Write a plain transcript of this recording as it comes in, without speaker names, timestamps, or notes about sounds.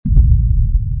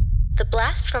The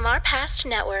Blast from Our Past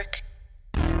Network.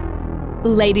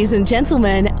 Ladies and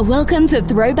gentlemen, welcome to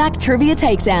Throwback Trivia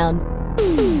Takedown.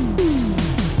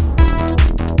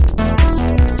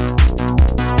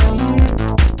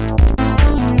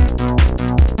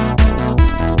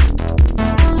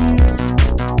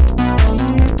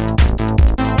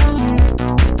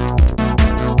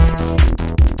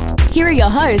 Here are your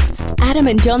hosts, Adam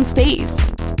and John Spees.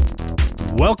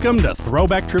 Welcome to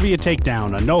Throwback Trivia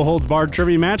Takedown, a no-holds-barred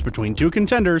trivia match between two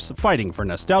contenders fighting for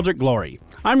nostalgic glory.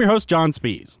 I'm your host, John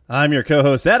Spees. I'm your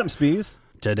co-host, Adam Spees.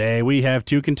 Today we have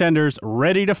two contenders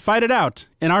ready to fight it out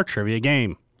in our trivia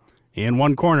game. In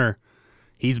one corner,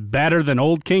 he's badder than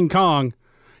old King Kong.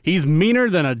 He's meaner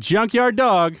than a junkyard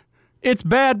dog. It's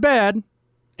bad,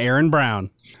 Aaron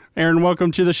Brown. Aaron,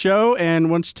 welcome to the show,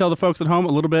 and why don't you tell the folks at home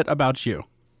a little bit about you?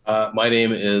 My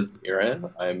name is Aaron.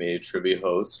 I'm a trivia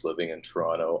host living in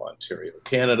Toronto, Ontario,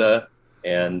 Canada.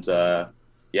 And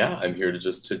I'm here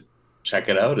to check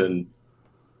it out and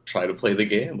try to play the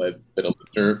game. I've been a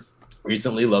listener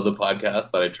recently, love the podcast,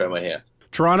 thought I'd try my hand.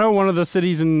 Toronto, one of the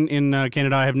cities in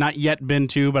Canada I have not yet been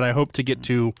to, but I hope to get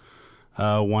to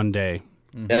one day.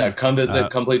 Yeah, come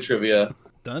visit, come play trivia.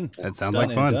 Done. That sounds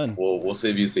like fun. Done. We'll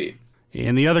save you a seat.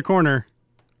 In the other corner,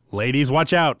 ladies,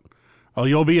 watch out. Oh,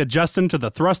 you'll be adjusting to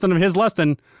the thrusting of his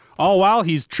lustin', all while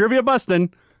he's trivia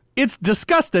bustin'. It's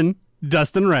disgusting,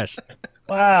 Dustin Resch.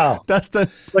 Wow. Dustin.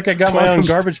 It's like I got my own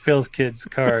Garbage Pails Kids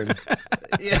card.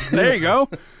 Yeah, there you go.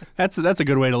 That's a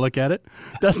good way to look at it.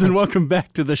 Dustin, welcome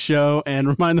back to the show, and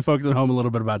remind the folks at home a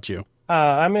little bit about you.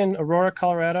 I'm in Aurora,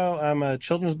 Colorado. I'm a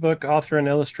children's book author and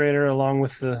illustrator, along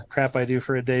with the crap I do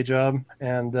for a day job,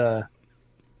 and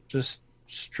just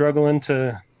struggling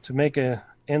to make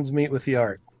ends meet with the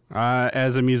art.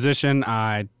 As a musician,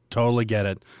 I totally get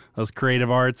it. Those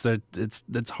creative arts,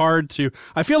 it's hard to.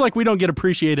 I feel like we don't get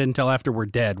appreciated until after we're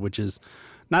dead, which is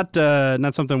not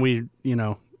something we,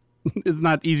 it's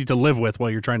not easy to live with while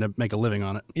you're trying to make a living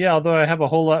on it. Yeah, although I have a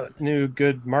whole lot new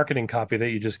good marketing copy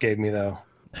that you just gave me, though.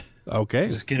 Okay,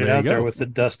 just get it out there with the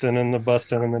Dustin and the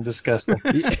bustin' and the disgusting.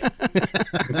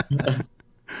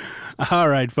 All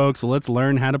right, folks, let's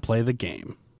learn how to play the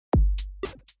game.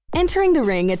 Entering the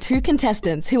ring are two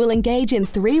contestants who will engage in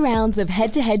 3 rounds of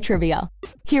head-to-head trivia.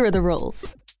 Here are the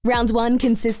rules. Round 1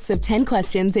 consists of 10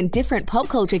 questions in different pop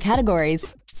culture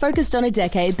categories, focused on a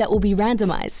decade that will be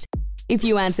randomized. If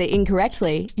you answer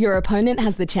incorrectly, your opponent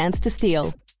has the chance to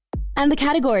steal. And the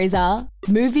categories are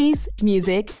movies,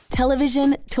 music,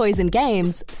 television, toys and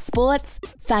games, sports,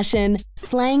 fashion,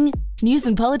 slang, news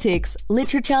and politics,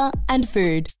 literature, and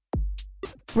food.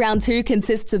 Round 2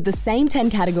 consists of the same 10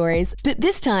 categories, but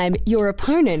this time your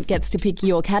opponent gets to pick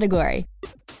your category.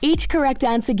 Each correct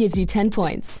answer gives you 10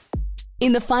 points.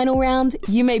 In the final round,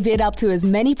 you may bid up to as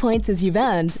many points as you've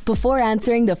earned before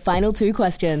answering the final 2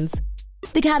 questions.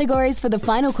 The categories for the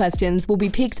final questions will be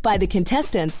picked by the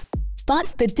contestants, but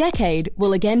the decade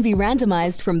will again be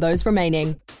randomized from those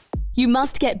remaining. You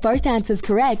must get both answers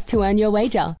correct to earn your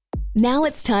wager. Now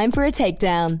it's time for a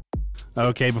takedown.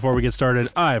 Okay, before we get started,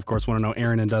 I, of course, want to know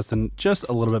Aaron and Dustin just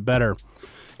a little bit better.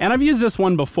 And I've used this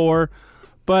one before,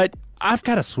 but I've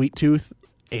got a sweet tooth,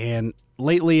 and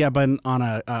lately I've been on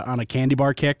a candy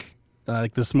bar kick.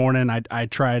 Like this morning, I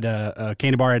tried a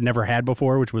candy bar I'd never had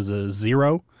before, which was a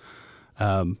Zero,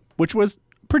 which was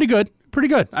pretty good. Pretty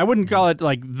good. I wouldn't call it,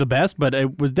 like, the best, but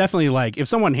it was definitely, like, if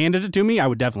someone handed it to me, I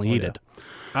would definitely eat it.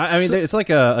 I mean, it's like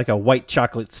a white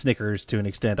chocolate Snickers to an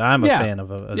extent. I'm a fan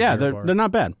of a yeah, Zero bar. They're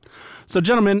not bad. So,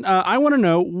 gentlemen, I want to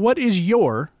know, what is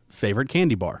your favorite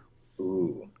candy bar?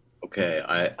 Ooh, okay.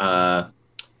 I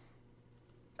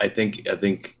think I'm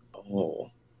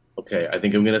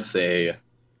gonna say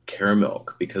caramel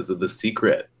because of the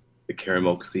secret, the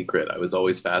caramel secret. I was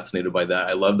always fascinated by that.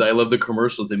 I love the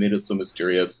commercials. They made it so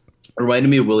mysterious. It reminded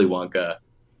me of Willy Wonka.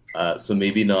 So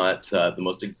maybe not the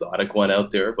most exotic one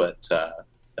out there, but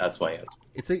that's my answer.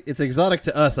 It's exotic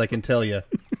to us, I can tell you,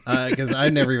 because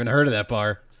I've never even heard of that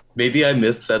bar. Maybe I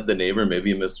missaid the name, or maybe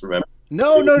you misremembered.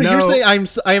 No. You're saying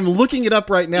I am looking it up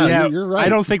right now. Yeah, you're right. I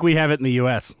don't think we have it in the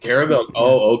U.S. Caramel.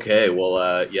 Oh, okay. Well,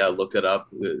 look it up.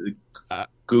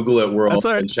 Google it, world,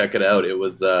 and check it out. It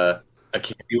was a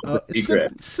candy with a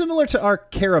secret. Similar to our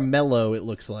caramello, it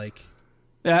looks like.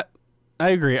 Yeah,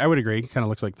 I agree. I would agree. Kind of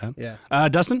looks like that. Yeah.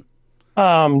 Dustin?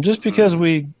 Just because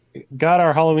we got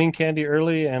our Halloween candy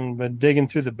early and been digging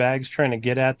through the bags trying to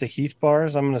get at the Heath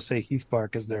bars, I'm going to say Heath bar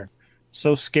because they're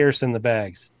so scarce in the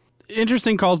bags.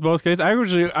 Interesting calls both cases. I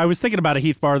was thinking about a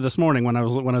Heath bar this morning when I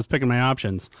was picking my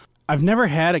options. I've never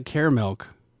had a Caramilk,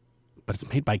 but it's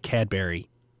made by Cadbury,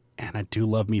 and I do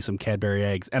love me some Cadbury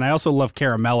eggs, and I also love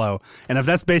Caramello. And if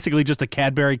that's basically just a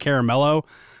Cadbury Caramello,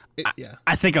 Yeah.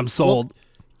 I think I'm sold.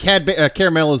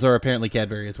 Caramellos are apparently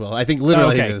Cadbury as well. I think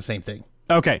literally they're the same thing.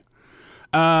 Okay.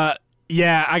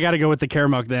 Yeah, I got to go with the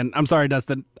caramel then. I'm sorry,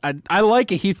 Dustin. I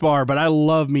like a Heath bar, but I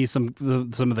love me some of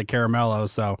the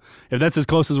caramellos. So if that's as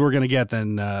close as we're going to get,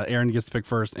 then Aaron gets to pick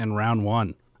first in round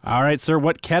 1. All right, sir.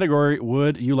 What category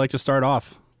would you like to start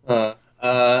off?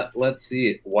 Let's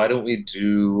see. Why don't we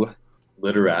do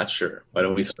literature? Why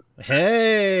don't we start?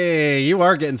 Hey, you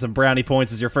are getting some brownie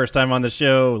points as your first time on the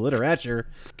show. Literature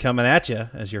coming at you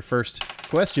as your first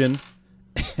question.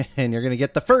 And you're going to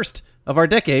get the first of our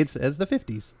decades as the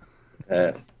 50s.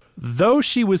 Though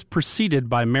she was preceded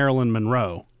by Marilyn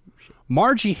Monroe,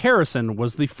 Margie Harrison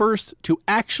was the first to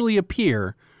actually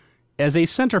appear as a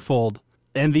centerfold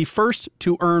and the first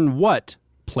to earn what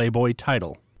Playboy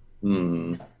title?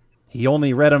 He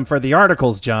only read them for the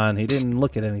articles, John. He didn't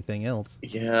look at anything else.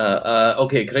 Yeah.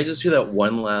 Okay, could I just do that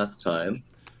one last time?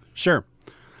 Sure.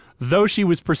 Though she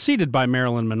was preceded by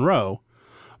Marilyn Monroe,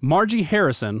 Margie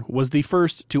Harrison was the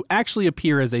first to actually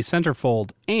appear as a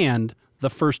centerfold and the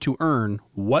first to earn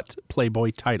what Playboy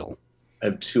title? I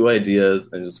have 2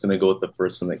 ideas. I'm just going to go with the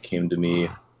first one that came to me.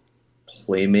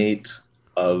 Playmate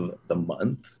of the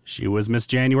Month. She was Miss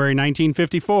January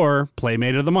 1954.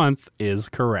 Playmate of the Month is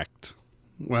correct.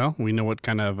 Well, we know what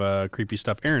kind of creepy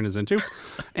stuff Aaron is into.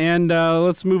 And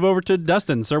let's move over to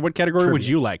Dustin. Sir, what category would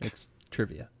you like? It's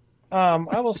trivia.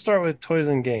 I will start with toys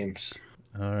and games.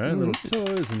 All right, little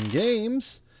toys and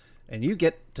games. And you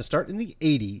get to start in the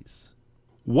 80s.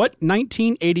 What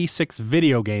 1986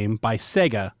 video game by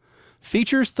Sega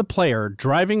features the player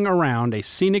driving around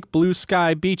scenic blue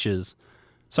sky beaches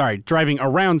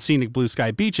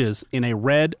in a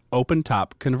red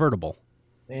open-top convertible?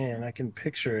 Man, I can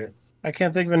picture it. I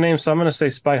can't think of a name, so I'm going to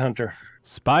say Spy Hunter.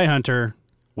 Spy Hunter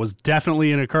was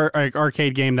definitely an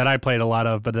arcade game that I played a lot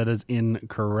of, but that is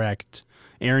incorrect.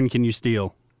 Aaron, can you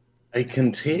steal? I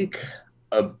can take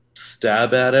a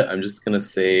stab at it. I'm just going to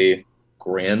say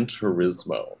Gran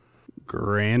Turismo.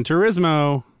 Gran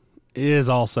Turismo is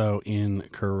also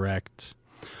incorrect.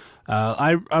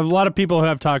 A lot of people who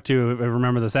I've talked to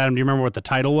remember this. Adam, do you remember what the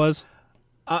title was?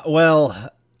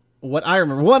 Well, what I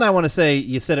remember, one, I want to say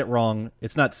you said it wrong.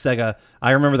 It's not Sega.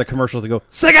 I remember the commercials that go,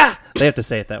 Sega! They have to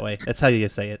say it that way. That's how you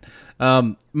say it.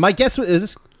 My guess is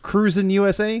this Cruisin'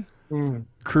 USA?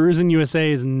 Cruisin'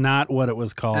 USA is not what it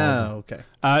was called. Oh, okay.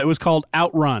 It was called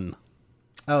Outrun.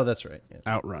 Oh, that's right. Yeah.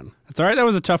 Outrun. That's all right. That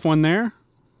was a tough one there.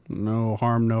 No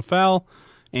harm, no foul.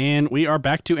 And we are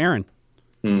back to Aaron.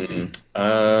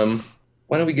 Why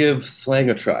don't we give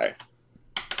slang a try?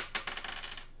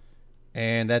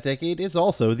 And that decade is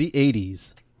also the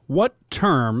 80s. What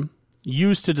term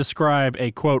used to describe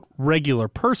a, quote, regular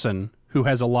person who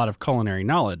has a lot of culinary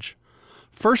knowledge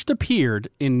first appeared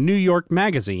in New York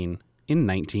Magazine in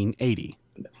 1980?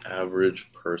 An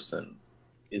average person.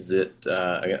 Is it,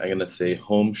 I'm going to say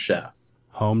home chef.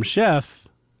 Home chef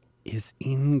is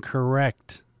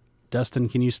incorrect. Dustin,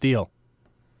 can you steal?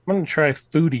 I'm going to try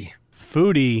foodie.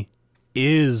 Foodie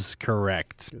is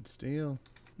correct. Good steal.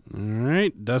 All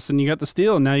right, Dustin, you got the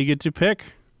steal. Now you get to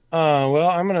pick. Well,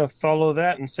 I'm going to follow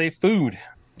that and say food.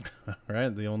 All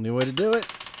right, the only way to do it.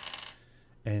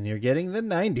 And you're getting the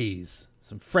 90s.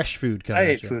 Some fresh food coming I at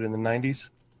ate you. food in the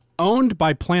 90s. Owned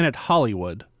by Planet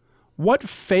Hollywood, what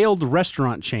failed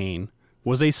restaurant chain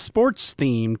was a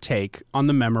sports-themed take on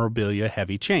the memorabilia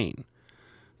heavy chain?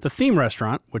 The theme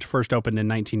restaurant, which first opened in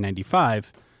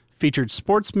 1995, featured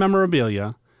sports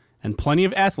memorabilia, and plenty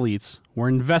of athletes were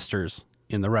investors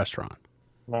in the restaurant.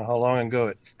 Not how long ago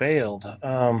it failed.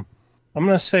 I'm going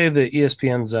to say the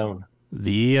ESPN Zone.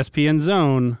 The ESPN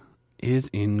Zone is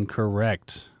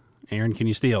incorrect. Aaron, can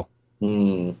you steal?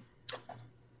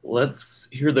 Let's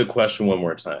hear the question one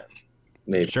more time.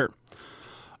 Maybe. Sure.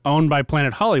 Owned by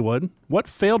Planet Hollywood, what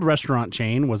failed restaurant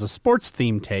chain was a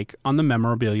sports-themed take on the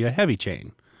memorabilia heavy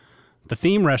chain? The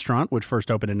theme restaurant, which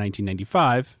first opened in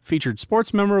 1995, featured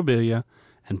sports memorabilia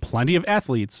and plenty of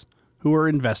athletes who were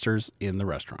investors in the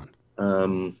restaurant.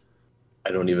 I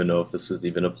don't even know if this was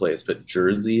even a place, but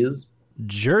Jersey's?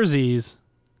 Jersey's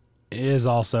is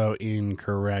also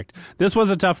incorrect. This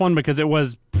was a tough one because it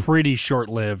was pretty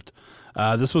short-lived.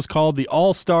 This was called the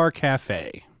All-Star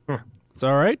Cafe. It's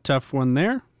all right. Tough one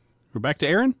there. We're back to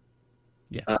Aaron?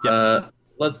 Yeah.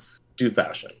 Let's do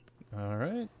fashion. All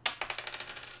right.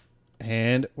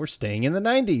 And we're staying in the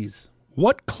 90s.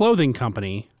 What clothing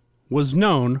company was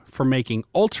known for making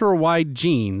ultra-wide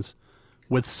jeans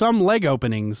with some leg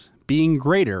openings being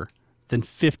greater than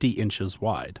 50 inches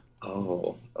wide?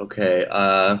 Oh, okay.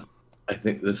 I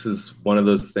think this is one of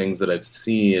those things that I've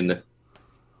seen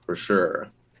for sure.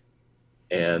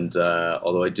 And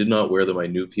although I did not wear them, I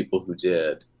knew people who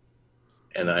did.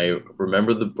 and I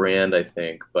remember the brand, I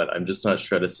think, but I'm just not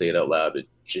sure how to say it out loud.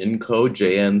 Jinko,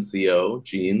 J-N-C-O,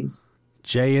 jeans.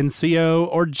 JNCO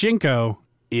or Jinko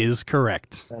is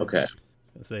correct. Okay.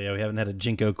 So yeah, we haven't had a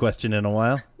Jinko question in a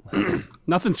while.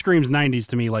 Nothing screams 90s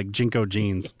to me like Jinko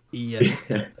jeans. Yes.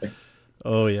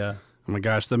 Oh yeah. Oh my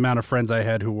gosh, the amount of friends I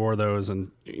had who wore those,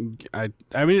 and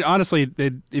I mean, honestly,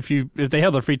 if they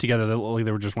held their feet together, they looked like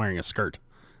they were just wearing a skirt.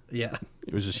 Yeah.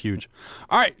 It was just huge.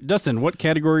 All right, Dustin, what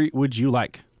category would you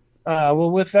like?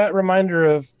 Well, with that reminder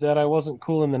of that I wasn't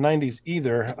cool in the 90s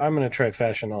either, I'm going to try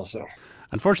fashion also.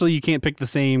 Unfortunately, you can't pick the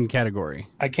same category.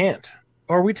 I can't.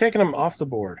 Or are we taking them off the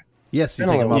board? Yes, you Been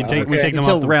a take them little off. while. We take them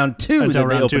until off the- round two. until Then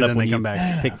they round two, open up then when they you come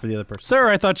back. pick for the other person. Sir,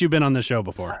 I thought you've been on the show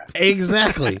before.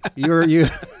 Exactly. You.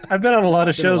 I've been on a lot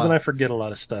of shows while. and I forget a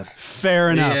lot of stuff. Fair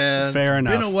enough. Yeah, Fair it's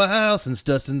enough. been a while since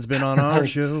Dustin's been on our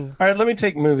show. All right, let me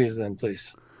take movies then,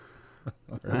 please.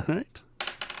 All right.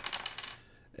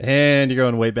 And you're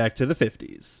going way back to the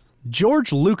 50s.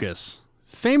 George Lucas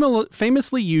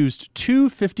famously used two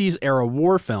 50s-era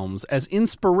war films as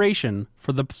inspiration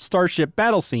for the starship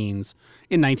battle scenes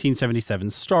in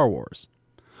 1977's Star Wars.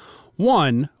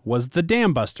 One was The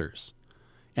Dam Busters,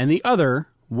 and the other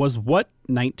was what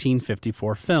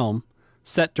 1954 film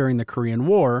set during the Korean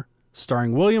War,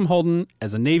 starring William Holden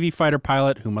as a Navy fighter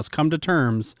pilot who must come to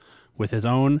terms with his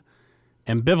own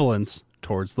ambivalence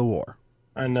towards the war.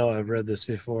 I know I've read this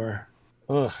before.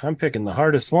 Ugh, I'm picking the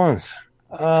hardest ones.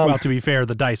 Well, to be fair,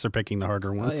 the dice are picking the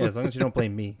harder Oh, ones. yeah, as long as you don't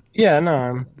blame me. Yeah, no,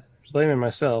 I'm blaming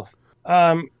myself.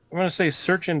 I'm going to say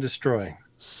Search and Destroy.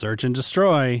 Search and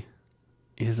Destroy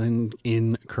is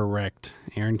incorrect.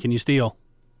 Aaron, can you steal?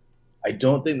 I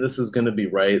don't think this is going to be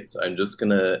right, so I'm just going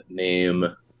to name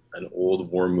an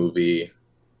old war movie.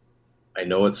 I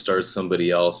know it stars somebody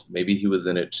else. Maybe he was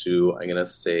in it too. I'm going to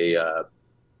say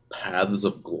Paths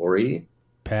of Glory.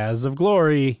 Paths of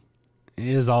Glory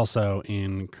is also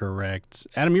incorrect.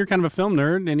 Adam, you're kind of a film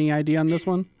nerd. Any idea on this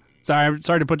one? Sorry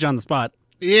to put you on the spot.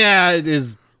 Yeah, it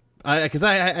is. Because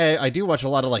I do watch a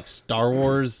lot of like Star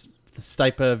Wars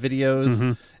type of videos,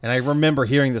 and I remember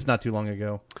hearing this not too long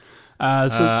ago.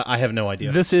 So I have no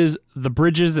idea. this is The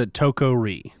Bridges at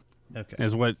Toko-ri. Okay.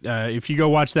 Is what if you go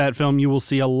watch that film, you will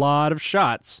see a lot of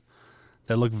shots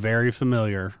that look very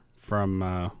familiar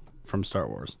from Star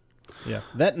Wars. Yeah,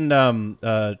 that and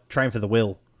Triumph of the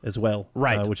Will as well,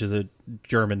 Right. which is a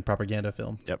German propaganda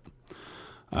film. Yep.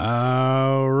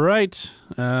 All right,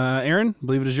 Aaron, I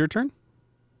believe it is your turn.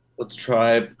 Let's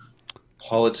try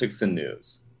Politics and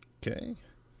News. Okay.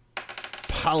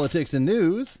 Politics and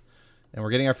news, and we're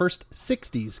getting our first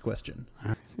 60s question.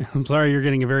 I'm sorry, you're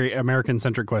getting a very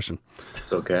American-centric question.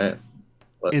 It's okay.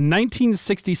 In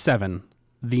 1967,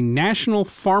 the National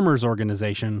Farmers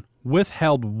Organization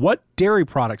withheld what dairy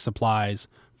product supplies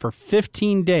for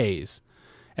 15 days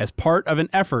as part of an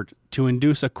effort to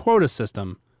induce a quota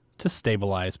system to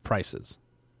stabilize prices.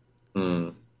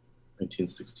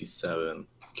 1967.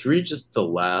 Can you read just the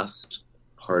last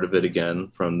part of it again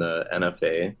from the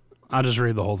NFA? I'll just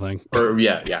read the whole thing. Or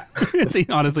yeah.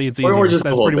 Honestly, it's easier. Or just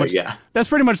the whole pretty thing, much, yeah. That's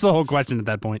pretty much the whole question at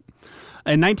that point.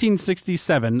 In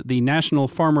 1967, the National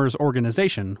Farmers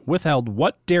Organization withheld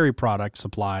what dairy product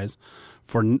supplies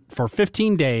for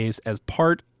 15 days as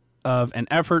part of an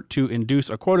effort to induce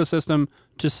a quota system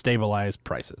to stabilize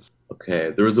prices.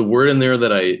 Okay, there was a word in there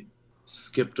that I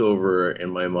skipped over in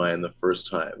my mind the first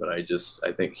time, and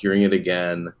I think hearing it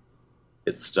again,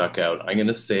 it stuck out. I'm going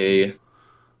to say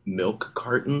milk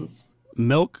cartons.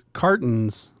 Milk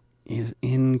cartons is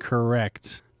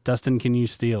incorrect. Dustin, can you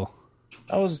steal?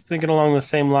 I was thinking along the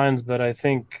same lines, but I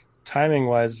think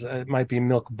timing-wise, it might be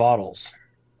milk bottles.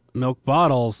 Milk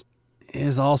bottles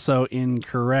is also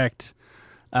incorrect.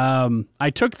 I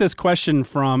took this question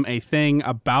from a thing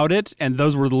about it, and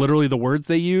those were literally the words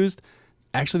they used.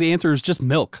 Actually, the answer is just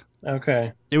milk.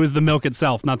 Okay. It was the milk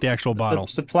itself, not the actual bottle.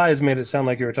 The supplies made it sound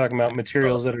like you were talking about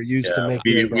materials that are used to make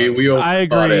we milk. I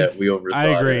overthought agree. it. We overthought I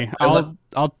agree.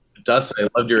 it. Dustin,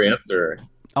 I loved your answer.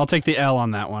 I'll take the L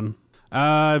on that one.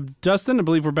 Dustin, I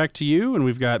believe we're back to you, and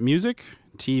we've got music,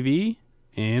 TV,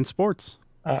 and sports.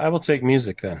 I will take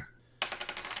music then.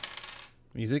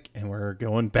 Music, and we're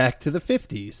going back to the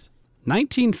 50s.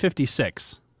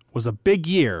 1956 was a big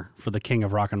year for the king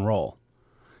of rock and roll.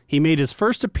 He made his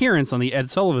first appearance on the Ed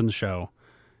Sullivan Show,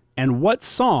 and what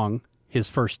song, his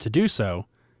first to do so,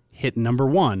 hit number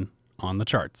one on the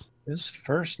charts? His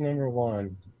first number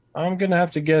one. I'm going to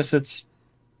have to guess it's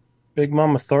Big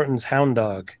Mama Thornton's Hound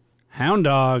Dog. Hound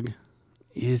Dog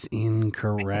is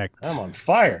incorrect. I'm on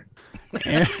fire.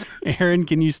 Aaron,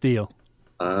 can you steal?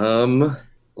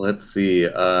 Let's see.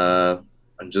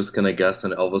 I'm just gonna guess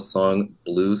an Elvis song,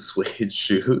 Blue Suede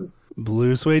Shoes.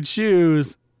 Blue suede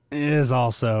shoes is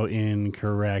also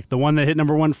incorrect. The one that hit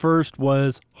number 1 first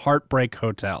was Heartbreak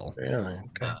Hotel. Really?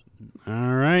 Okay.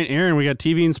 All right, Aaron, we got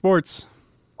TV and sports.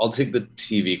 I'll take the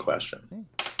TV question.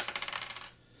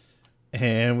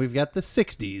 And we've got the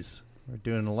 60s. We're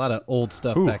doing a lot of old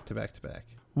stuff back to back to back.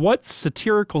 What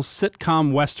satirical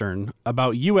sitcom western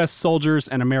about U.S. soldiers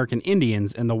and American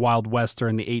Indians in the Wild West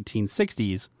during the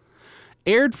 1860s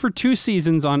aired for 2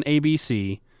 seasons on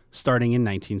ABC starting in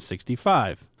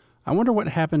 1965? I wonder what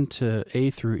happened to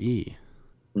A through E.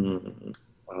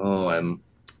 Oh, I'm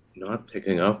not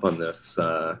picking up on this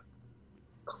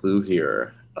clue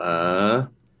here. I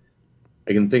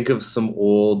can think of some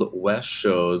old West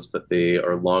shows, but they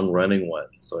are long-running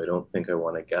ones, so I don't think I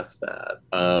want to guess that.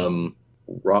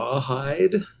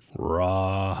 Rawhide?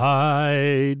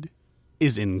 Rawhide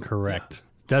is incorrect.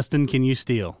 Dustin, can you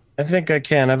steal? I think I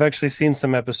can. I've actually seen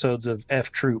some episodes of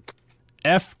F Troop.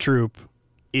 F Troop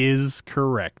is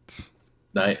correct.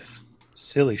 Nice.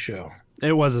 Silly show.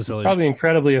 It was a silly Probably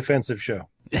incredibly offensive show.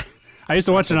 I used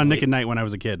to watch it on Nick at Night when I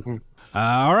was a kid.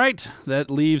 All right, that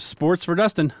leaves sports for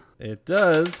Dustin. It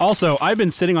does. Also, I've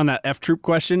been sitting on that F Troop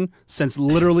question since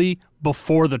literally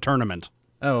before the tournament.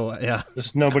 Oh, yeah.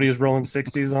 Just nobody is rolling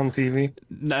 60s on TV.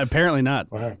 No, apparently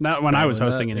not. Wow. Not when I was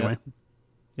hosting, not, anyway.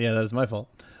 Yeah, that is my fault.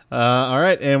 All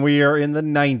right, and we are in the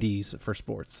 90s for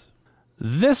sports.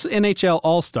 This NHL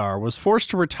All-Star was forced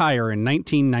to retire in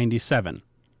 1997,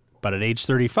 but at age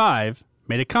 35,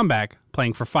 made a comeback,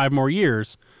 playing for 5 more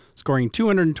years, scoring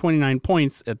 229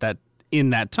 points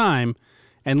in that time,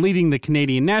 and leading the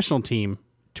Canadian national team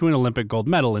to an Olympic gold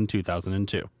medal in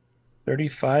 2002.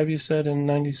 35, you said, in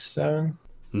 97?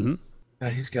 Mm-hmm.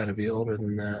 God, he's got to be older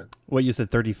than that. What, you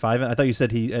said 35? I thought you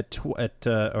said he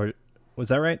or was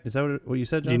that right? Is that what you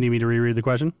said, John? Do you need me to reread the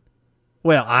question?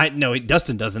 Well,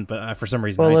 Dustin doesn't, but for some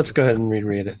reason Well, I let's do. go ahead and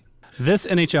reread it. This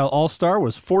NHL All-Star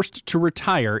was forced to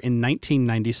retire in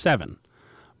 1997,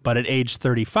 but at age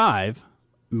 35,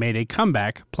 made a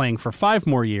comeback, playing for 5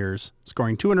 more years,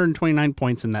 scoring 229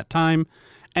 points in that time,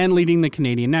 and leading the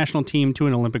Canadian national team to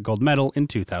an Olympic gold medal in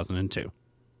 2002.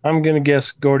 I'm going to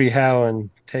guess Gordie Howe and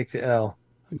take the L.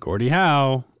 Gordie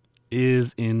Howe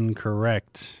is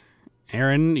incorrect.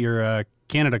 Aaron, your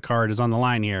Canada card is on the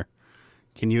line here.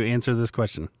 Can you answer this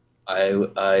question? I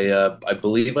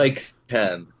believe I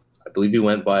can. I believe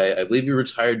he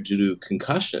retired due to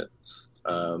concussions.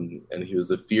 And he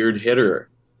was a feared hitter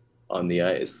on the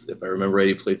ice. If I remember right,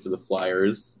 he played for the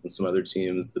Flyers and some other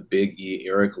teams. The Big E,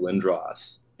 Eric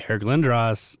Lindros. Eric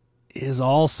Lindros is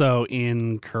also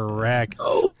incorrect.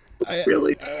 Oh,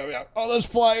 really? All those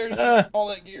flyers, all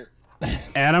that gear.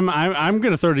 Adam, I'm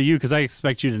going to throw to you because I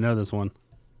expect you to know this one.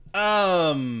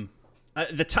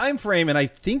 The time frame, and I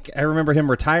think I remember him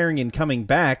retiring and coming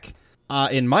back.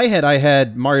 In my head, I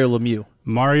had Mario Lemieux.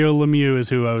 Mario Lemieux is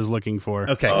who I was looking for.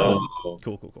 Okay, Oh.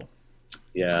 cool.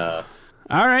 Yeah.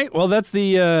 All right. Well, that's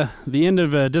the end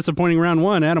of a disappointing round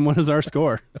 1. Adam, what is our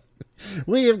score?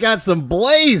 We have got some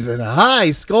blazing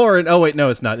high scoring. Oh, wait, no,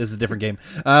 it's not. This is a different game.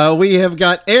 We have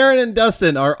got Aaron and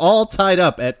Dustin are all tied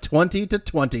up at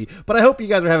 20-20. But I hope you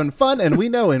guys are having fun, and we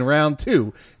know in round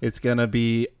 2 it's going to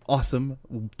be awesome,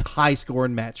 high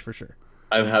scoring match for sure.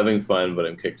 I'm having fun, but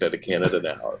I'm kicked out of Canada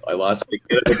now. I lost my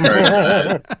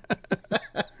Canada card.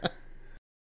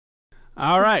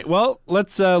 All right. Well,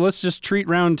 let's just treat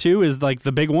round 2 as like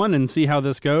the big one and see how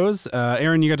this goes.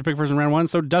 Aaron, you got to pick first in round 1.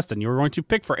 So, Dustin, you were going to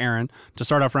pick for Aaron to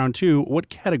start off round 2. What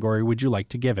category would you like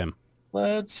to give him?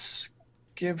 Let's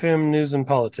give him news and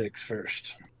politics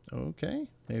first. Okay,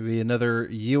 maybe another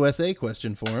USA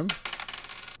question for him.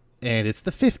 And it's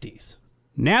the 50s.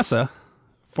 NASA,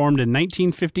 formed in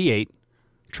 1958,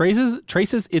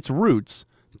 traces its roots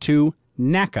to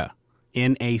NACA,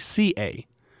 N-A-C-A,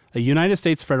 a United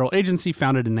States federal agency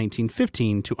founded in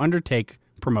 1915 to undertake,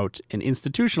 promote, and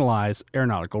institutionalize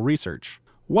aeronautical research.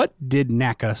 What did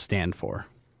NACA stand for?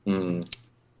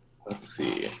 Let's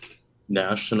see.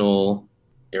 National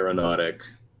Aeronautic.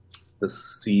 The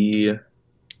C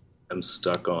I'm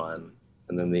stuck on.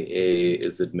 And then the A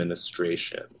is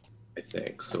administration, I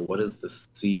think. So what is the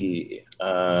C?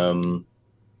 So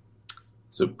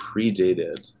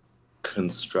predated.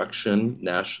 Construction,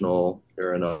 National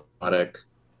Aeronautic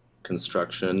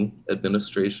Construction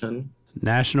Administration.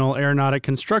 National Aeronautic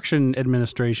Construction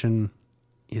Administration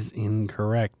is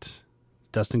incorrect.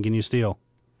 Dustin, can you steal?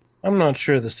 I'm not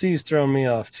sure. The C's throwing me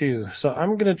off, too. So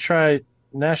I'm going to try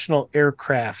National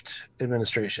Aircraft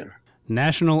Administration.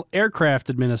 National Aircraft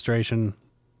Administration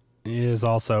is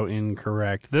also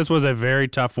incorrect. This was a very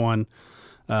tough one.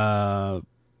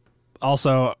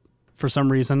 Also, for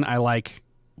some reason, I like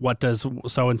what does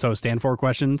so-and-so stand for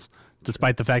questions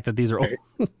despite the fact that these are old.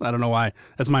 I don't know why.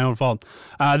 That's my own fault.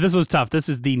 This was tough. This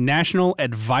is the National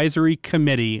Advisory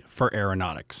Committee for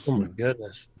Aeronautics. Oh my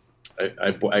goodness.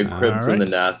 I cribbed from the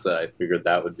NASA. I figured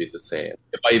that would be the same.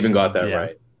 If I even got that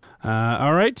right.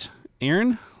 All right.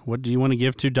 Aaron, what do you want to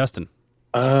give to Dustin?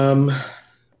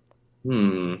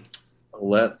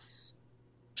 Let's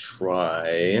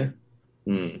try.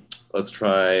 Let's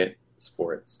try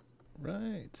sports.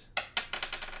 Right.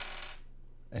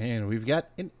 And we've got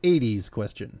an 80s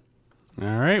question.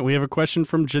 All right. We have a question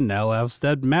from Janelle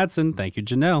Elfstead Madsen. Thank you,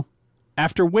 Janelle.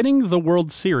 After winning the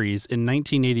World Series in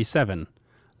 1987,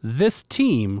 this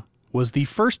team was the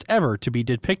first ever to be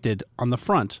depicted on the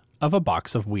front of a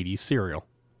box of Wheaties cereal.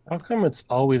 How come it's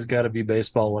always got to be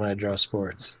baseball when I draw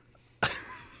sports? It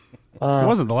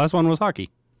wasn't. The last one was hockey.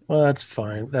 Well, that's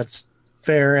fine. That's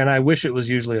fair. And I wish it was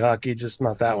usually hockey, just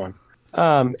not that one.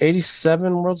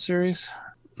 87 World Series,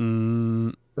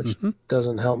 which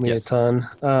doesn't help me a ton.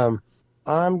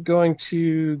 I'm going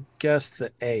to guess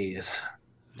the A's.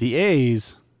 The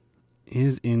A's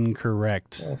is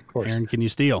incorrect. Of course. Aaron, can you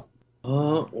steal?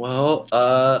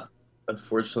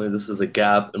 Unfortunately, this is a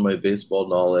gap in my baseball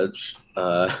knowledge,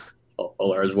 a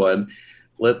large one.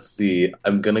 Let's see.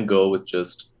 I'm going to go with,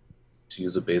 just to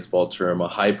use a baseball term, a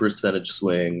high percentage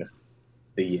swing,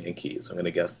 the Yankees. I'm going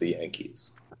to guess the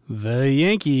Yankees. The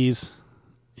Yankees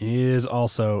is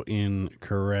also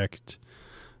incorrect.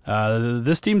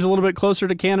 This team's a little bit closer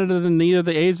to Canada than either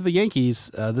the A's or the Yankees.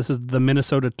 This is the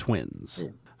Minnesota Twins.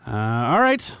 All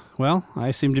right. Well,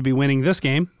 I seem to be winning this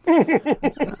game.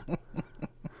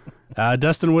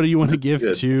 Dustin, what do you want to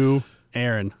give to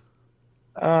Aaron?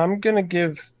 I'm going to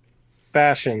give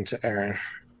fashion to Aaron.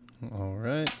 All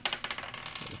right.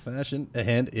 Fashion.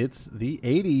 And it's the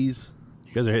 80s.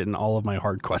 You guys are hitting all of my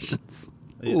hard questions.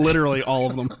 Literally all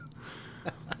of them.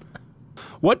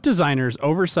 What designer's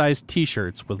oversized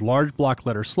T-shirts with large block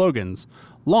letter slogans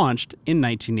launched in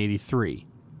 1983?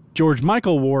 George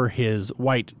Michael wore his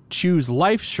white Choose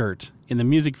Life shirt in the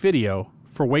music video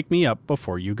for Wake Me Up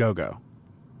Before You Go Go.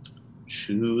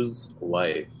 Choose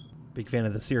Life. Big fan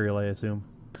of the cereal, I assume.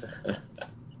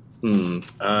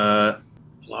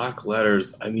 Block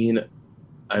letters. I mean,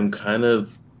 I'm kind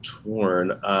of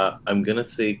torn. I'm going to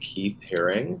say Keith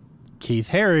Haring. Keith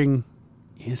Haring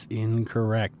is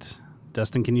incorrect.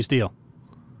 Dustin, can you steal?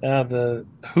 The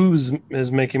Who's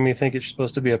is making me think it's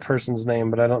supposed to be a person's name,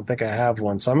 but I don't think I have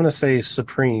one. So I'm going to say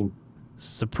Supreme.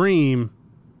 Supreme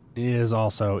is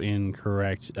also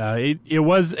incorrect. It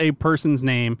was a person's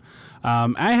name.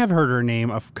 I have heard her name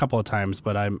a couple of times,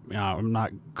 but I'm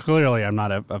not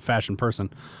a fashion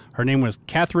person. Her name was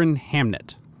Catherine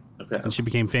Hamnett. Okay. And she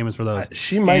became famous for those.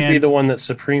 She might be the one that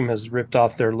Supreme has ripped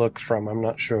off their look from. I'm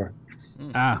not sure.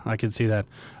 I can see that.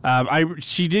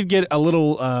 She did get a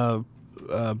little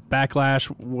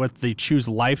backlash with the Choose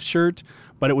Life shirt,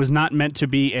 but it was not meant to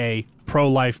be a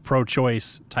pro-life,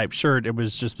 pro-choice type shirt. It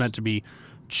was just meant to be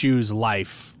choose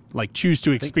life, like choose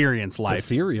to experience life.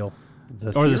 The cereal.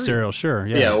 The cereal, sure.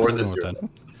 Yeah, or the cereal.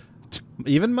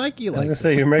 Even Mikey likes it. I was going to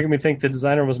say, you're making me think the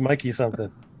designer was Mikey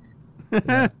something.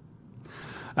 Yeah.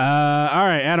 All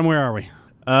right, Adam, where are we?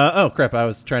 Oh, crap. I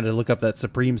was trying to look up that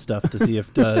Supreme stuff to see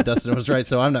if Dustin was right,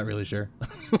 so I'm not really sure.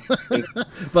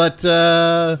 But,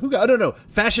 I don't know.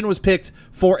 Fashion was picked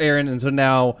for Aaron, and so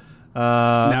now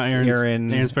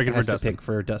Aaron's picking for Dustin. Pick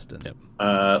for Dustin. Yep.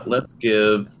 Let's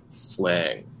give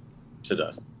slang to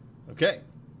Dustin. Okay.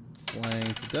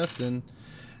 Slang to Dustin.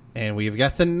 And we've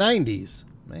got the 90s.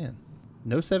 Man,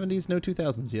 no 70s, no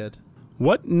 2000s yet.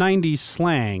 What 90s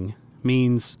slang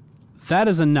means that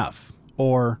is enough,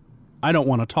 or I don't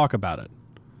want to talk about it?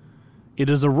 It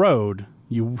is a road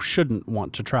you shouldn't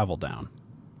want to travel down.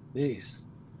 Jeez.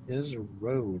 It is a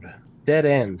road. Dead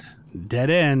end. Dead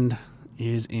end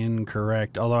is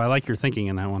incorrect, although I like your thinking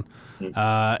in that one.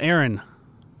 Aaron,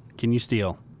 can you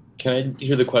steal? Can I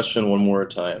hear the question one more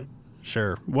time?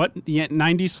 Sure. What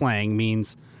 90s slang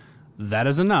means that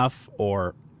is enough,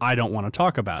 or I don't want to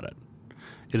talk about it?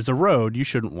 It is a road you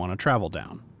shouldn't want to travel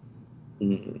down.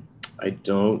 I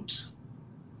don't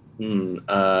know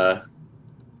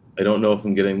if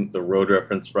I'm getting the road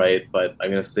reference right, but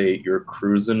I'm going to say you're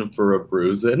cruising for a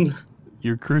bruisin'.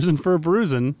 You're cruising for a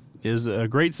bruisin' is a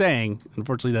great saying.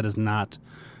 Unfortunately, that is not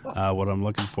what I'm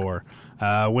looking for.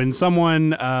 When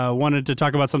someone wanted to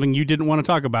talk about something you didn't want to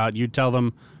talk about, you'd tell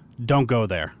them, don't go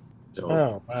there.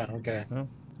 Oh, wow. Okay.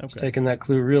 It's taking that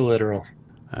clue real literal.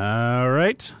 All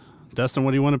right. Dustin,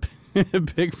 what do you want to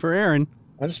pick for Aaron?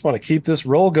 I just want to keep this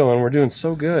roll going. We're doing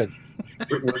so good.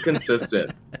 We're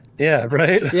consistent. Yeah,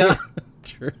 right? Yeah,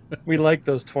 true. We like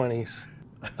those 20s.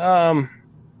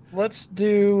 Let's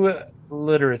do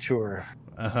literature.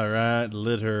 All right,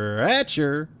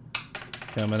 literature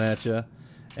coming at you.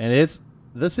 And it's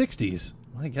the 60s.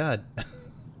 My God.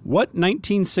 What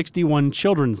 1961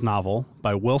 children's novel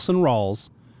by Wilson Rawls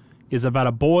is about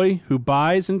a boy who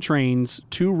buys and trains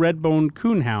 2 red-boned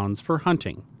coonhounds for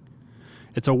hunting?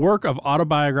 It's a work of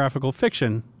autobiographical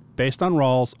fiction based on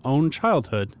Rawls' own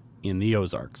childhood in the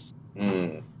Ozarks.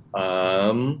 I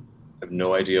have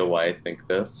no idea why I think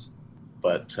this,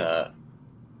 but The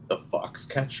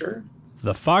Foxcatcher?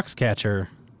 The Foxcatcher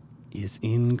is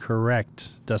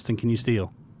incorrect. Dustin, can you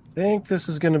steal? I think this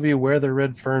is going to be Where the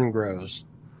Red Fern Grows.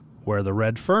 Where the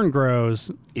Red Fern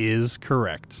Grows is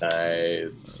correct.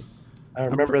 Nice. I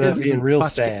remember that being real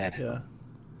sad.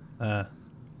 Yeah.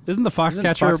 Isn't the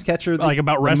Foxcatcher, like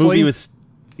about the wrestling? Movie was,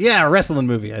 yeah, a wrestling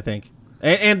movie, I think.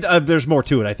 And there's more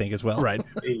to it, I think, as well. Right.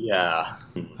 Yeah.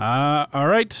 All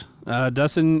right.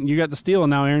 Dustin, you got the steal, and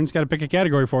now Aaron's got to pick a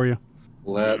category for you.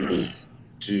 Let's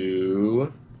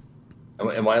do...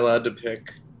 Am I allowed to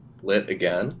pick lit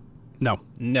again? No.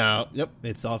 No. Yep.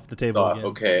 It's off the table again.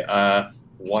 Okay.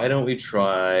 Why don't we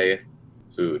try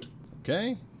food?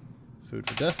 Okay. Food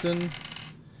for Dustin.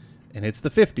 And it's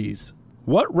the 50s.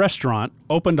 What restaurant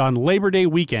opened on Labor Day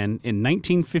weekend in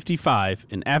 1955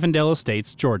 in Avondale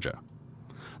Estates, Georgia?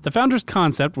 The founder's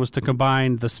concept was to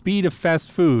combine the speed of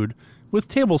fast food with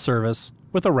table service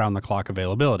with around-the-clock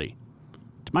availability.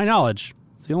 To my knowledge,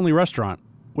 it's the only restaurant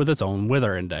with its own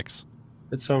weather index.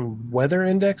 Its own weather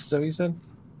index, is that what you said?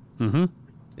 Mm-hmm.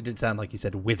 It did sound like you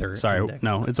said wither. Sorry, index.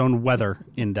 no, its own weather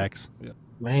index.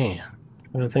 Man,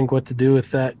 I don't think what to do with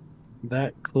that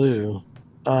clue.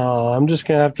 I'm just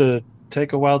going to have to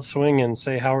take a wild swing and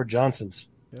say Howard Johnson's.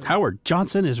 Howard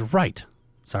Johnson is right.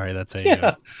 Sorry, that's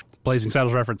a Blazing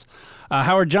Saddles reference.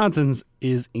 Howard Johnson's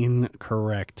is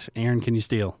incorrect. Aaron, can you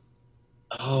steal?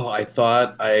 Oh, I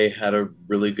thought I had a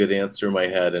really good answer in my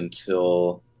head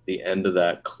until the end of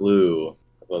that clue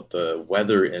about the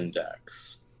weather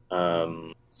index.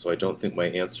 So I don't think my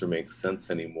answer makes sense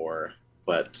anymore.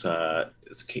 But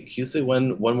can you say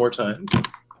one more time?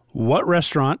 What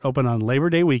restaurant opened on Labor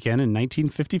Day weekend in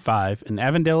 1955 in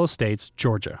Avondale Estates,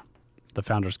 Georgia? The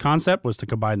founder's concept was to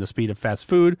combine the speed of fast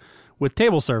food with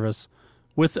table service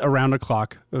with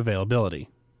around-the-clock availability.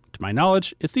 To my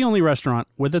knowledge, it's the only restaurant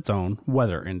with its own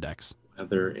weather index.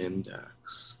 Weather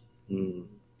index.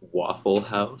 Waffle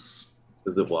House?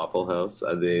 Is it Waffle House?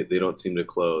 They don't seem to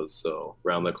close, so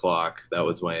round the clock. That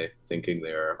was my thinking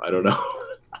there. I don't know.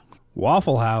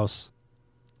 Waffle House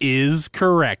is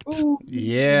correct. Ooh.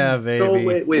 Yeah, baby.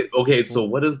 No, wait. Okay, so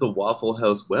what is the Waffle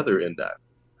House weather index?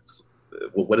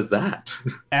 What is that?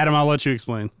 Adam, I'll let you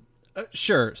explain.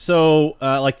 Sure. So,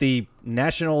 like the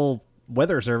National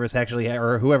Weather Service, actually,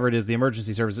 or whoever it is, the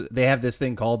emergency service, they have this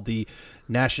thing called the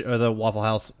Waffle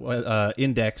House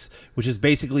Index, which is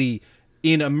basically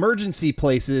in emergency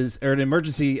places or in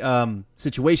emergency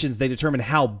situations, they determine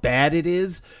how bad it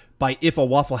is by if a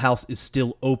Waffle House is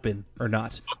still open or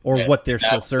not, or what they're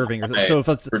still serving. So if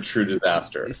it's for true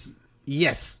disaster.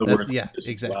 Yes. Yeah,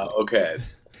 exactly. Wow, okay.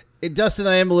 Dustin,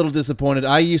 I am a little disappointed.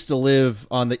 I used to live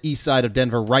on the east side of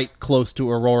Denver, right close to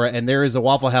Aurora, and there is a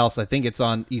Waffle House. I think it's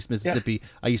on East Mississippi. Yeah.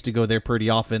 I used to go there pretty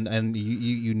often, and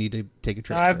you need to take a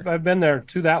trip. I've been there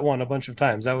to that one a bunch of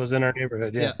times. That was in our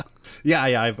neighborhood. Yeah.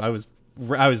 I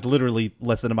was literally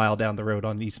less than a mile down the road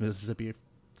on East Mississippi.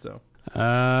 So.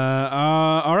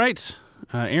 All right.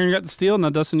 Aaron got the steal. Now,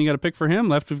 Dustin, you got to pick for him.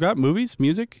 Left, we've got movies,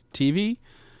 music, TV,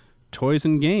 toys,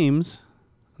 and games.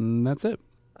 And that's it.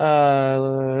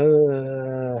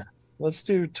 Let's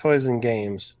do toys and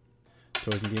games.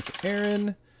 Toys and games for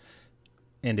Aaron.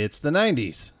 And it's the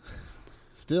 90s.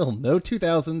 Still no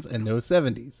 2000s and no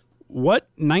 70s. What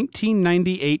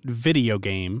 1998 video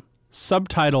game,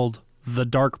 subtitled The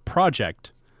Dark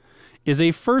Project, is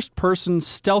a first-person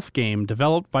stealth game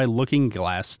developed by Looking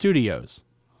Glass Studios?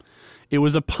 It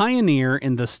was a pioneer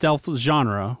in the stealth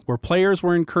genre where players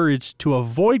were encouraged to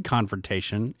avoid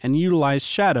confrontation and utilize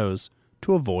shadows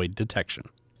to avoid detection.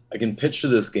 I can picture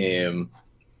this game,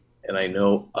 and I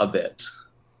know of it.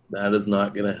 That is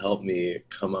not going to help me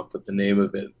come up with the name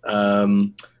of it.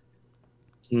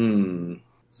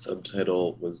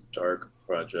 Subtitle was Dark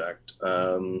Project. I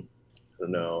don't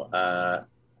know.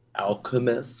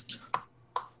 Alchemist?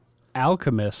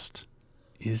 Alchemist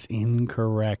is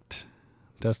incorrect.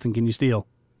 Dustin, can you steal?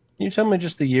 Can you tell me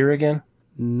just the year again?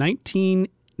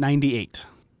 1998.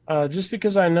 Just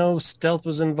because I know stealth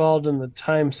was involved and the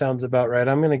time sounds about right,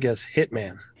 I'm going to guess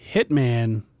Hitman.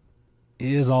 Hitman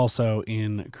is also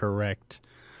incorrect.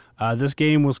 This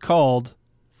game was called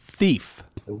Thief.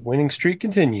 The winning streak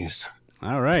continues.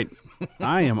 All right.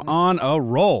 I am on a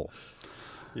roll.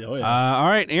 Oh, yeah. All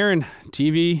right, Aaron.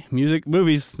 TV, music,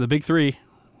 movies, the big three.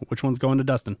 Which one's going to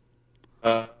Dustin?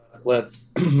 Let's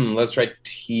try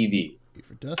TV.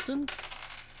 For Dustin.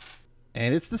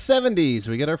 And it's the 70s.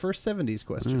 We get our first 70s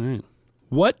question. All right.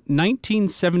 What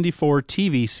 1974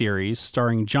 TV series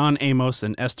starring John Amos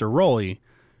and Esther Rowley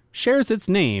shares its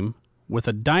name with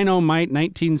a Dynamite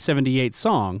 1978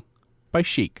 song by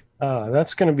Chic?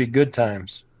 That's going to be Good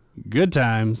Times. Good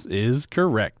Times is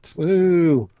correct.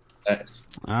 Woo. Nice.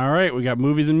 All right, we got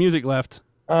movies and music left.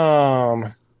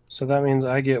 So that means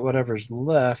I get whatever's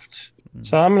left.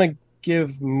 So I'm going to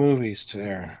give movies to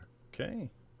Aaron. Okay.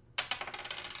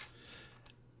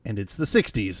 And it's the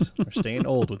 60s. We're staying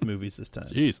old with movies this time.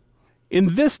 Jeez. In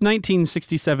this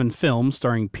 1967 film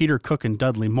starring Peter Cook and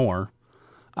Dudley Moore,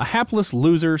 a hapless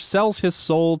loser sells his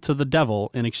soul to the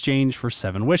devil in exchange for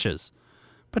 7 wishes,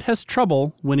 but has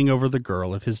trouble winning over the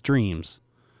girl of his dreams.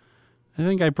 I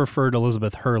think I preferred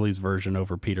Elizabeth Hurley's version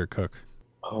over Peter Cook.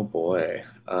 Oh boy.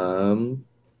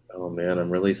 Oh man,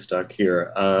 I'm really stuck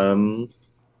here.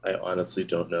 I honestly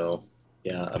don't know.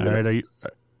 Yeah. All right, are you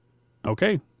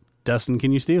okay? Dustin,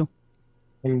 can you steal?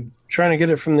 I'm trying to get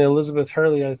it from the Elizabeth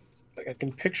Hurley. I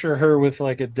can picture her with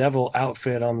like a devil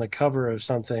outfit on the cover of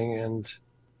something, and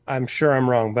I'm sure I'm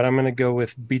wrong, but I'm going to go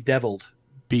with Bedeviled.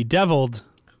 Bedeviled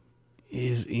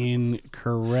is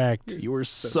incorrect. You were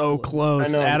so close.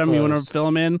 I know I'm Adam, you want to close. fill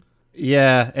him in?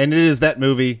 Yeah, and it is that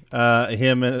movie.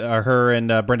 Him and her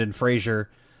and Brendan Fraser,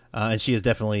 and she is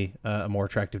definitely a more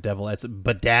attractive devil. That's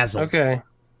Bedazzled. Okay.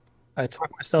 I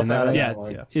talked myself And that- out of Yeah, that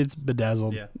one. yeah. it's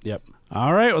Bedazzled. Yeah. Yep.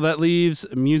 All right, well, that leaves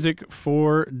music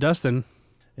for Dustin.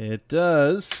 It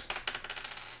does.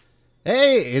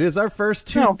 Hey, it is our first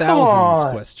Oh, come 2000s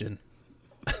on. question.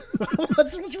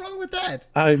 What's wrong with that?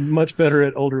 I'm much better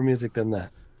at older music than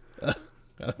that.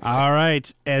 All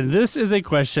right, and this is a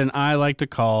question I like to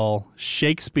call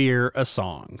Shakespeare a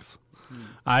songs.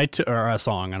 Or a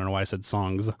song. I don't know why I said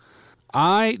songs.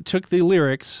 I took the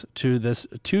lyrics to this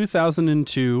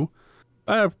 2002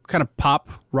 kind of pop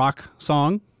rock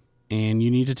song, and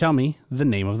you need to tell me the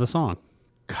name of the song.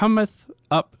 Cometh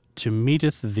up to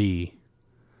meeteth thee,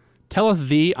 telleth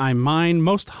thee I mine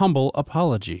most humble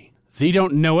apology. Thee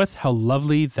don't knoweth how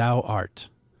lovely thou art.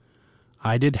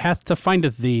 I did hath to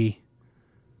findeth thee,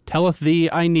 telleth thee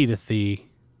I needeth thee,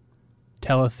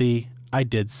 telleth thee I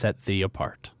did set thee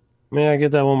apart. May I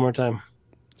get that one more time?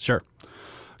 Sure.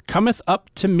 Cometh up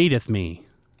to meeteth me,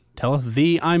 telleth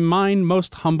thee I'm mine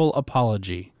most humble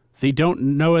apology. Thee don't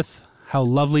knoweth how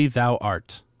lovely thou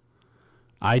art.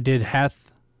 I did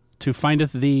hath to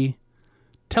findeth thee,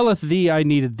 telleth thee I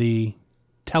needed thee,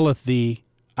 telleth thee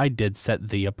I did set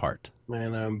thee apart.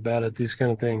 Man, I'm bad at these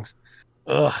kind of things.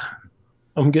 Ugh.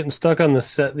 I'm getting stuck on the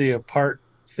set thee apart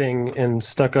thing and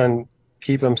stuck on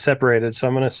keep them separated. So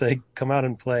I'm going to say come out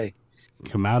and play.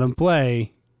 Come out and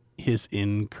play is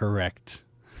incorrect.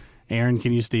 Aaron,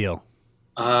 can you steal?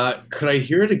 Could I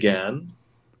hear it again?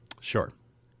 Sure.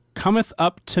 Cometh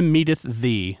up to meeteth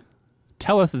thee,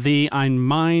 telleth thee I'm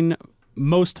mine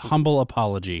most humble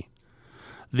apology.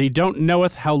 Thee don't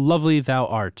knoweth how lovely thou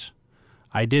art.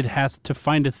 I did hath to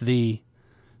findeth thee,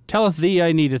 telleth thee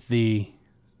I needeth thee,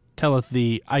 telleth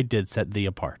thee I did set thee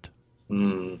apart.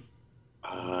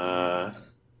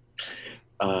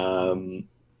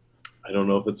 I don't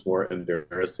know if it's more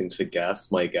embarrassing to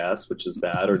guess my guess, which is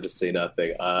bad, or to say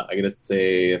nothing. I'm going to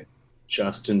say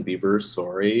Justin Bieber,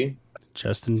 Sorry.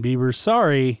 Justin Bieber,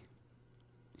 Sorry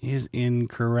is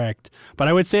incorrect. But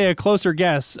I would say a closer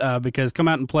guess because Come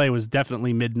Out and Play was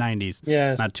definitely mid-90s,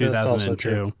 Yeah, not that's also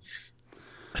true.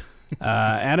 2002.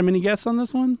 Adam, any guess on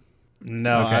this one?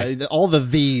 No, Okay. all the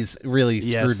V's really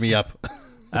screwed Yes. me up.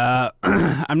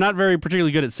 I'm not very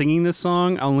particularly good at singing this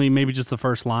song, only maybe just the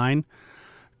first line.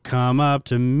 Come up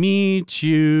to meet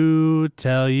you,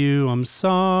 tell you I'm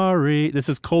sorry. This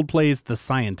is Coldplay's The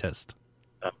Scientist.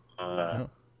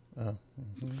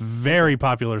 Very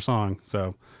popular song,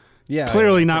 so Yeah,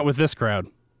 clearly not with this crowd.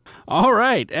 All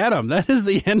right, Adam, that is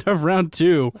the end of round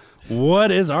 2.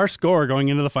 What is our score going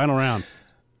into the final round?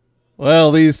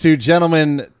 Well, these two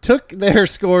gentlemen took their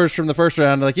scores from the first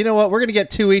round. Like, you know what? We're going to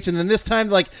get 2 each. And then this time,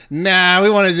 like, nah,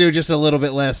 we want to do just a little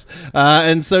bit less.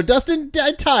 And so Dustin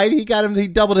tied. He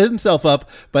doubled himself up.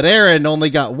 But Aaron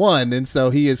only got 1. And so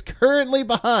he is currently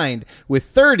behind with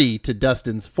 30 to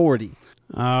Dustin's 40.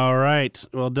 All right.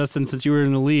 Well, Dustin, since you were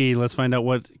in the lead, let's find out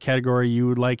what category you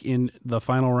would like in the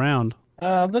final round.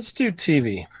 Let's do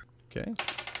TV. Okay.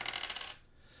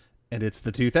 And it's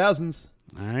the 2000s.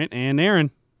 All right. And Aaron.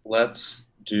 Let's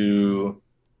do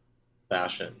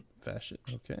fashion. Fashion.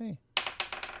 Okay.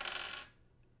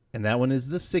 And that one is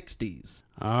the 60s.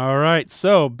 All right.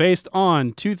 So, based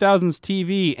on 2000s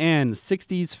TV and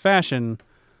 60s fashion,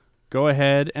 go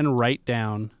ahead and write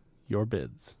down your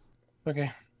bids.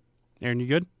 Okay. Aaron, you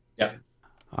good? Yeah.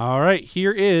 All right,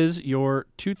 here is your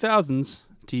 2000s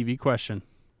TV question.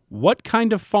 What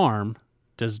kind of farm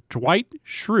does Dwight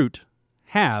Schrute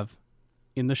have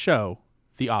in the show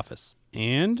The Office?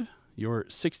 And your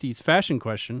 60s fashion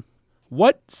question.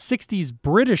 What 60s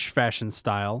British fashion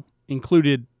style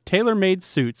included tailor-made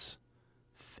suits,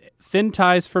 thin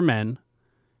ties for men,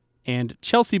 and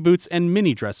Chelsea boots and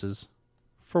mini dresses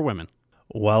for women?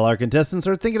 While our contestants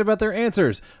are thinking about their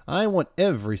answers, I want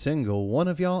every single one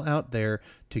of y'all out there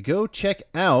to go check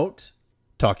out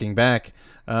Talking Back.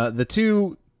 The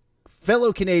two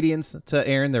fellow Canadians to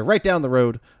Aaron, they're right down the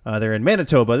road. They're in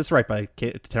Manitoba. This is right by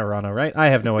Toronto, right? I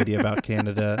have no idea about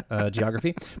Canada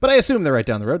geography, but I assume they're right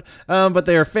down the road. But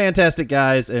they are fantastic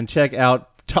guys, and check out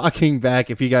Talking Back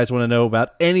if you guys want to know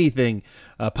about anything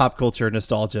pop culture,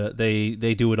 nostalgia. They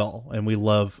do it all, and we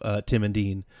love Tim and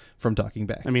Dean from Talking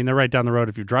Back. I mean, they're right down the road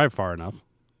if you drive far enough.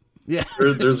 Yeah,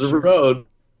 There's a road.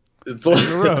 It's like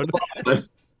a road.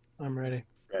 I'm ready.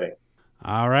 Okay.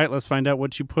 All right, let's find out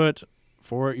what you put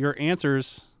for your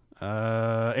answers.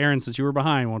 Aaron, since you were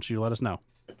behind, won't you let us know?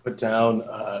 I put down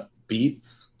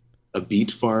beets, a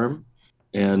beet farm,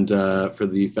 and for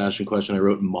the fashion question, I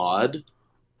wrote mod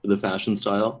for the fashion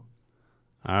style.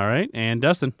 All right, and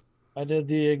Dustin? I did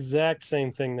the exact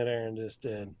same thing that Aaron just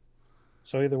did.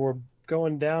 So either we're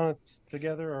going down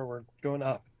together or we're going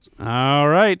up. All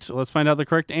right, let's find out the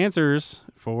correct answers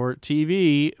for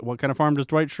TV. What kind of farm does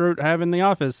Dwight Schrute have in The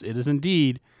Office? It is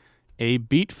indeed a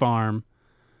beet farm.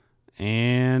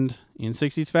 And in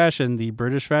 60s fashion, the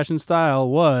British fashion style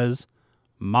was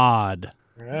mod.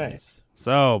 Nice.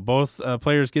 So both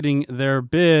players getting their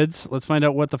bids. Let's find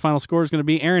out what the final score is going to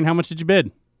be. Aaron, how much did you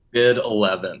bid? Bid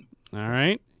 11. All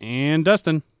right. And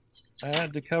Dustin? I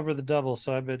had to cover the double,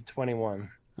 so I bid 21.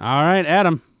 All right,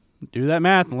 Adam, do that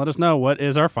math and let us know what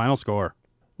is our final score.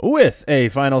 With a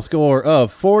final score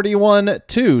of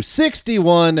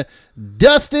 41-61,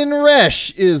 Dustin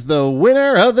Resch is the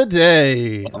winner of the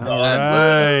day. All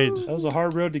right. That was a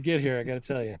hard road to get here, I got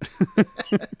to tell you.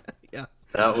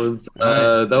 That was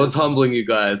humbling, you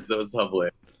guys. That was humbling.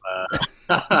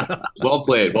 Well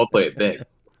played. Thanks.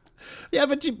 Yeah,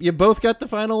 but you both got the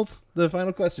final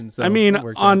questions. So I mean, that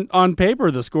worked out. on paper,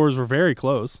 the scores were very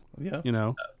close. Yeah. You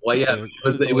know. Well, yeah,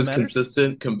 it was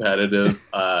consistent, competitive.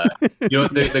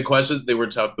 The questions, they were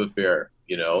tough but fair.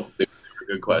 They were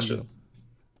good questions.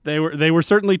 They were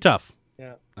certainly tough.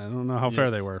 Yeah. I don't know how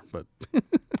fair they were, but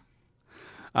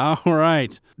all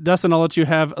right. Dustin, I'll let you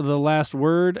have the last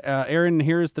word. Aaron,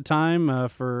 here is the time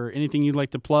for anything you'd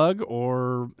like to plug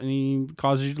or any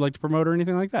causes you'd like to promote or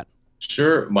anything like that.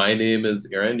 Sure. My name is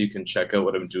Aaron. You can check out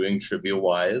what I'm doing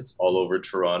trivia-wise all over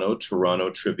Toronto.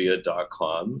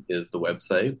 TorontoTrivia.com is the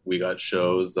website. We got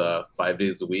shows 5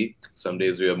 days a week. Some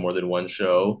days we have more than one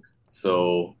show.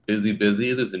 So busy.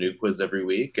 There's a new quiz every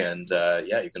week. And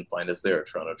you can find us there at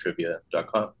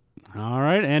TorontoTrivia.com. All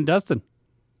right. And Dustin?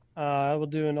 I will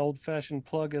do an old-fashioned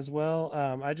plug as well.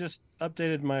 I just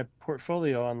updated my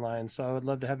portfolio online, so I would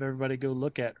love to have everybody go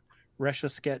look at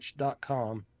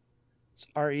reschasketch.com. It's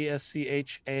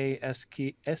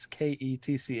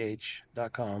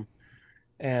RESCHASKETCH.com.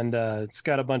 And it's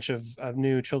got a bunch of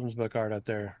new children's book art out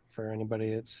there for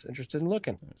anybody that's interested in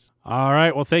looking. All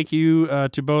right. Well, thank you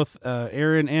to both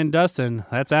Aaron and Dustin.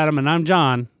 That's Adam, and I'm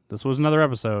John. This was another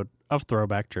episode of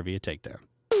Throwback Trivia Takedown.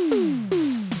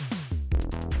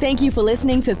 Thank you for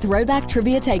listening to Throwback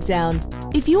Trivia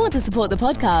Takedown. If you want to support the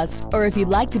podcast, or if you'd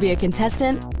like to be a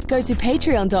contestant, go to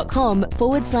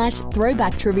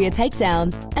patreon.com/Throwback Trivia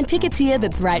Takedown and pick a tier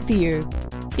that's right for you.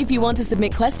 If you want to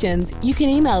submit questions, you can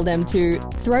email them to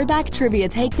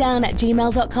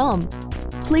throwbacktriviatakedown@gmail.com.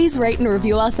 Please rate and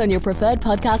review us on your preferred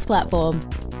podcast platform.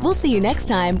 We'll see you next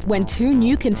time when two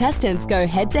new contestants go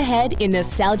head-to-head in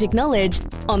nostalgic knowledge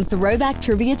on Throwback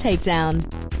Trivia Takedown.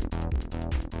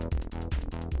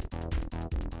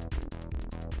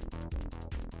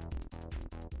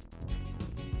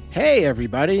 Hey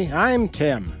everybody, I'm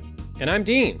Tim. And I'm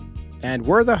Dean. And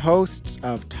we're the hosts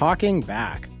of Talking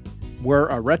Back. We're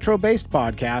a retro-based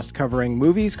podcast covering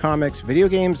movies, comics, video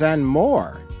games, and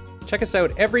more. Check us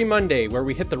out every Monday where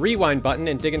we hit the rewind button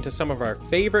and dig into some of our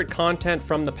favorite content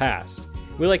from the past.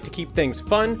 We like to keep things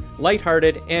fun,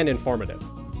 lighthearted, and informative.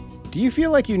 Do you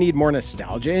feel like you need more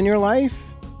nostalgia in your life?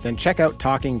 Then check out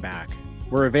Talking Back.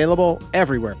 We're available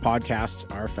everywhere podcasts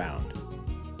are found.